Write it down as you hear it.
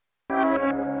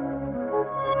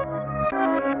Picture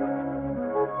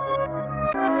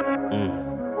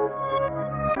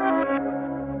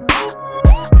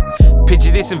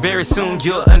this and very soon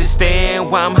you'll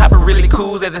understand why I'm hopping really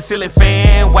cool as a ceiling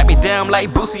fan. Wipe me down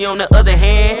like Boosie on the other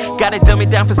hand. Gotta dumb it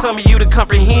down for some of you to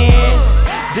comprehend.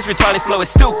 This retarded flow is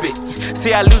stupid.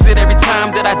 See, I lose it every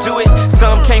time that I do it.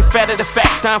 Some can't fathom the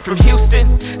fact I'm from Houston.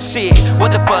 Shit,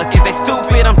 what the fuck, is they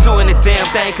stupid? I'm doing the damn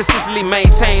thing, consistently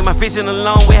maintain my vision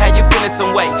along with how you feeling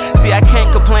some way. See, I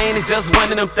can't complain, it's just one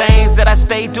of them things that I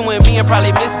stay doing me and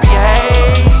probably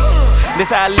misbehave. This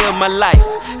how I live my life,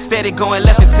 steady going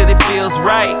left until it feels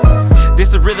right.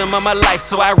 This the rhythm of my life,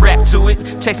 so I rap to it.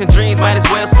 Chasing dreams, might as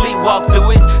well sleepwalk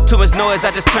through it. Too much noise,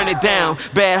 I just turn it down.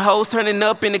 Bad hoes turning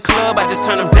up in the club, I just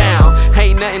turn them down.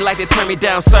 Ain't nothing like they turn me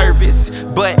down service,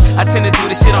 but I tend to do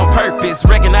this shit on purpose.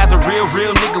 Recognize a real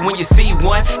nigga when you see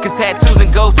one, cause tattoos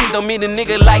and gold teeth don't mean a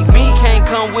nigga like me can't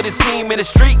come with a team in the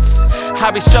streets. I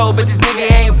be sure, but this nigga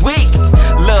ain't weak.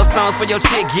 Love songs for your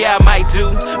chick, yeah, I might do.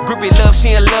 Groupie love,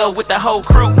 she in love with the whole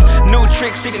crew. New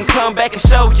trick, she can come back and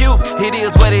show you. It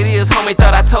is what it is, homie,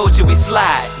 thought I told you we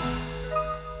slide.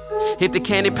 If the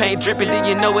candy paint dripping, then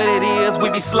you know what it is, we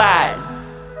be slide.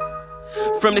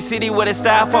 From the city where the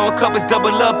styrofoam cup is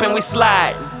double up and we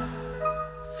slide.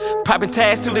 Popping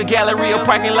tags to the gallery or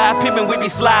parking lot pimping, we be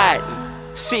slide.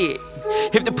 Shit,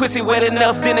 if the pussy wet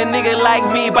enough, then a nigga like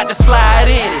me bout to slide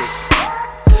in it.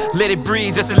 Let it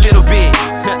breathe just a little bit.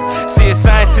 See, it's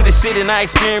science to the shit, and I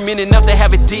experiment enough to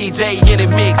have a DJ in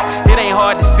the mix. It ain't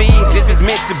hard to see, this is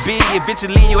meant to be.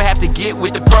 Eventually you'll have to get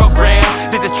with the program.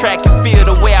 This is track and field,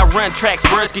 the way I run tracks.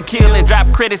 Words can kill and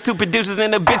drop credits to producers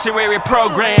and obituary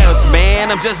programs.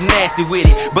 Man, I'm just nasty with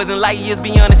it. Buzzing light years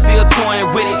beyond and still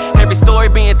toying with it. Every story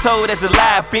being told, there's a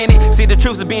lie up in it. See, the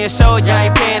truth is being showed, y'all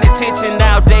ain't paying attention.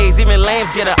 Nowadays, even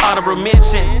lames get an honorable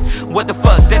mention. What the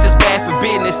fuck, that's just bad for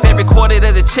business. Every quarter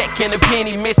there's a check and a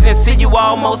penny missing. See, you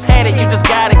almost had it, you just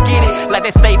gotta get it. Like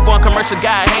that State Farm commercial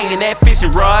guy hanging that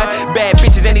fishing rod. Bad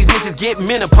bitches and these bitches get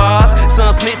menopause.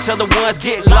 Some snitch, other ones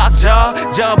get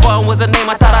lockjaw. John Bond was a name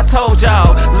I thought I told y'all.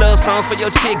 Love songs for your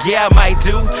chick, yeah, I might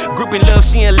do. Groupie love,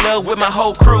 she in love with my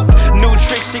whole crew. New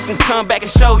trick, she can come back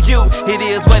and show you. It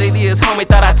is what it is, homie,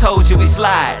 thought I told you we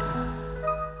slide.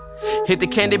 Hit the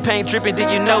candy paint dripping, then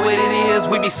you know what it is,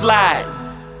 we be slide.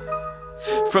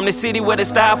 From the city where the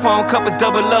styrofoam cup is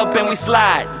double up and we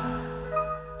slide.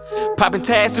 Popping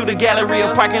tags through the gallery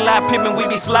or parking lot pimping, we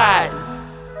be slide.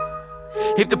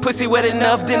 If the pussy wet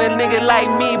enough, then a nigga like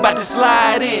me bout to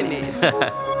slide in it.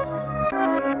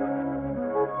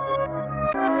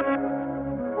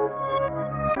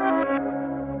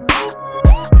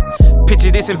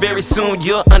 Picture this and very soon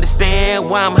you'll understand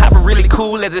why I'm hopping really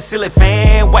cool as a ceiling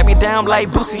fan. Wipe me down like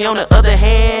Boosie on the other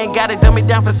hand. Gotta dumb it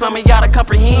down for some of y'all to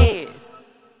comprehend.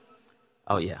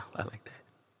 Oh yeah, I like that.